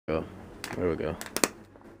Go. There we go.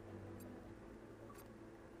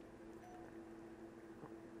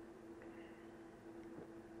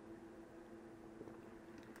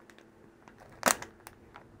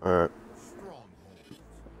 Alright.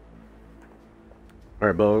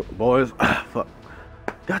 Alright, boys. Fuck.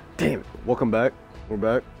 God damn it. Welcome back. We're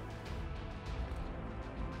back.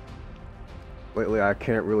 Lately, I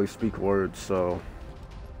can't really speak words, so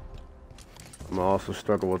I'm also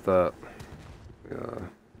struggle with that. Yeah.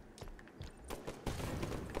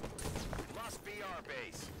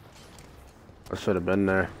 I should have been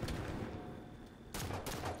there.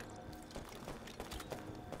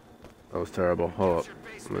 That was terrible. Hold up.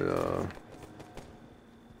 Let me,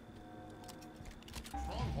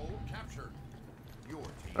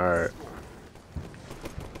 Alright.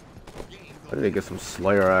 I need to get some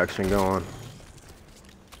Slayer action going.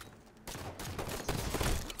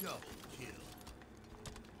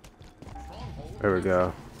 There we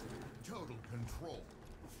go.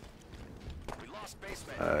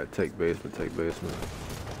 Alright, take basement, take basement.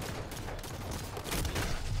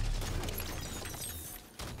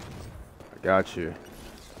 I got you.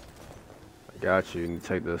 I got you. You need to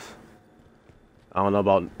take this. I don't know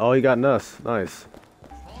about... Oh, he got Ness. Nice.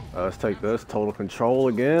 Let's take this. Total control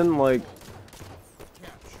again. Like...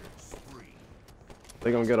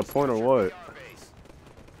 They gonna get a point or what?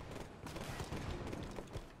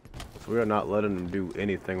 So we are not letting them do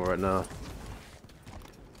anything right now.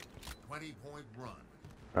 20-point run.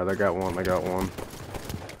 Alright, they got one. They got one.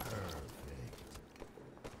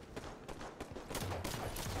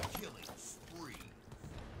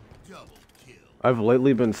 I've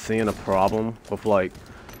lately been seeing a problem with like,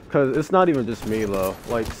 cause it's not even just me though.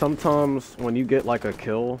 Like sometimes when you get like a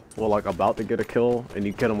kill, well like about to get a kill, and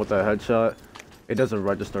you get them with a headshot, it doesn't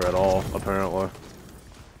register at all apparently.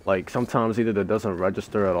 Like sometimes either it doesn't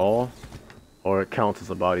register at all, or it counts as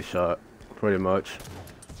a body shot, pretty much.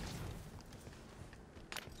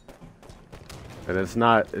 And it's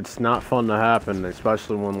not fun to happen,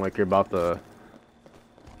 especially when like you're about to,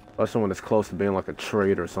 especially when it's close to being like a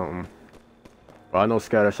trade or something. But I know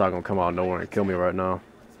Scatter Shot gonna come out of nowhere and kill me right now.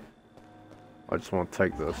 I just want to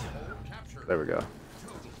take this. There we go.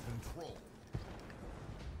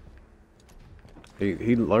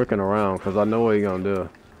 He lurking around because I know what he gonna do.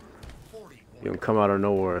 He gonna come out of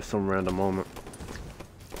nowhere at some random moment.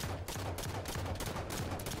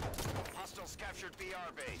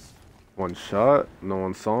 One shot. No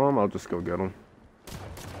one saw him. I'll just go get him.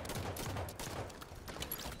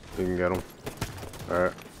 You can get him. All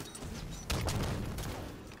right.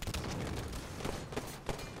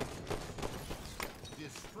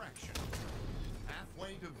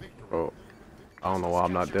 Oh, I don't know why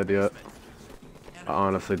I'm not dead yet. I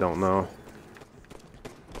honestly don't know.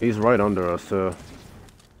 He's right under us too.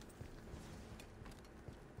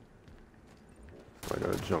 I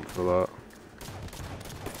gotta jump for that.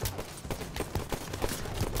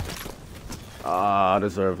 Ah, I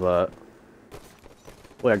deserve that.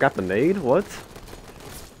 Wait, I got the nade? What?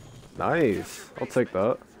 Nice. I'll take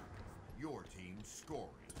that.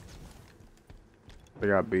 They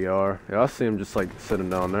got BR. Yeah, I see him just like sitting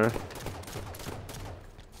down there.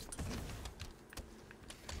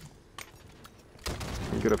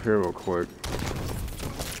 Let me get up here real quick.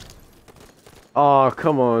 Oh,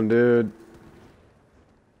 come on, dude.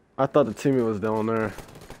 I thought the teammate was down there.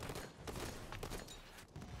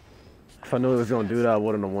 If I knew he was gonna do that, I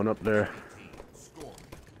wouldn't have went up there.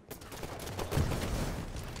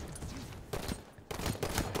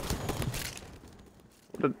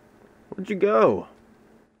 Where'd you go?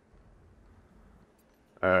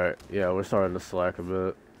 Alright, yeah, we're starting to slack a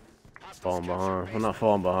bit. Falling behind. I'm not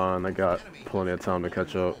falling behind. I got plenty of time to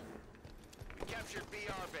catch up.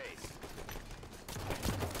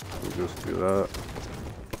 We'll just do that.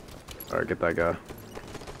 Alright, get that guy.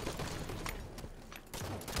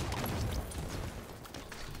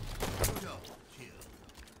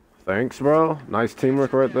 Thanks, bro. Nice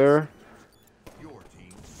teamwork right there.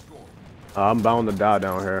 I'm bound to die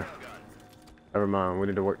down here. Never mind, we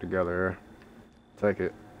need to work together here. Take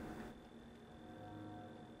it.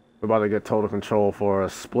 We're about to get total control for a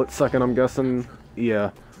split second, I'm guessing.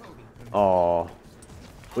 Yeah. Oh,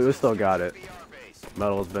 we still got it.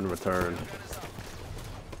 Medal has been returned.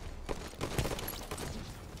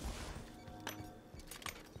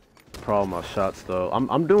 Problem my shots though.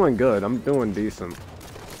 I'm doing good. I'm doing decent.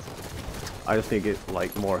 I just need to get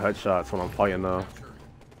like more headshots when I'm fighting though.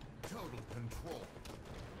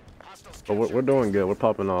 But we're doing good. We're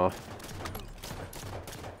popping off.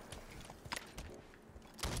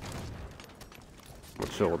 I'm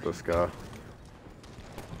gonna chill with this guy.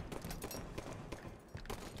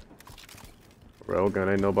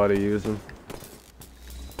 Railgun ain't nobody using.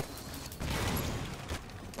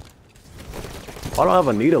 Why do I have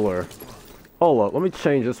a needler? Hold up, let me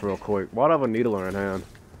change this real quick. Why do I have a needler in hand?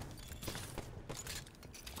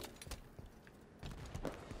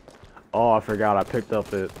 Oh, I forgot I picked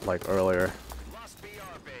up it like earlier. Lost BR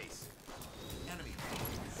base. Enemy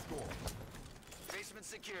score. Basement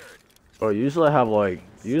secured. Bro, usually I have like,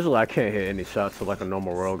 usually I can't hit any shots with like a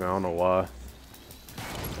normal railgun. I don't know why.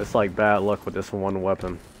 It's like bad luck with this one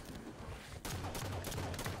weapon.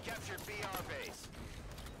 Captured BR base.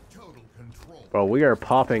 Total control. Bro, we are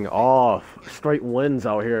popping off. Straight wins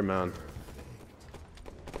out here, man.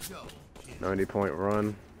 90-point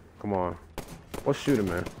run. Come on. What's shooting,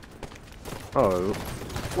 man? Oh,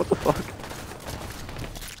 what the fuck?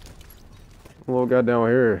 Little guy down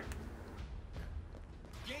here.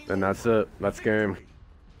 And that's it. That's game.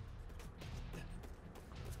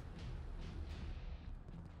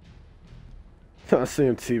 I see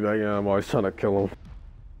him teabagging. I'm always trying to kill him.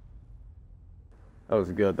 That was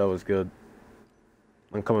good. That was good.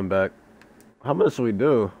 I'm coming back. How much do we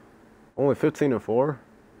do? Only 15 and 4?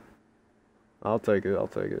 I'll take it. I'll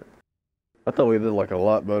take it. I thought we did like a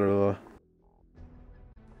lot better though.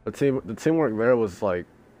 The teamwork there was like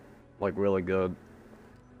really good.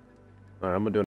 Alright, I'm gonna do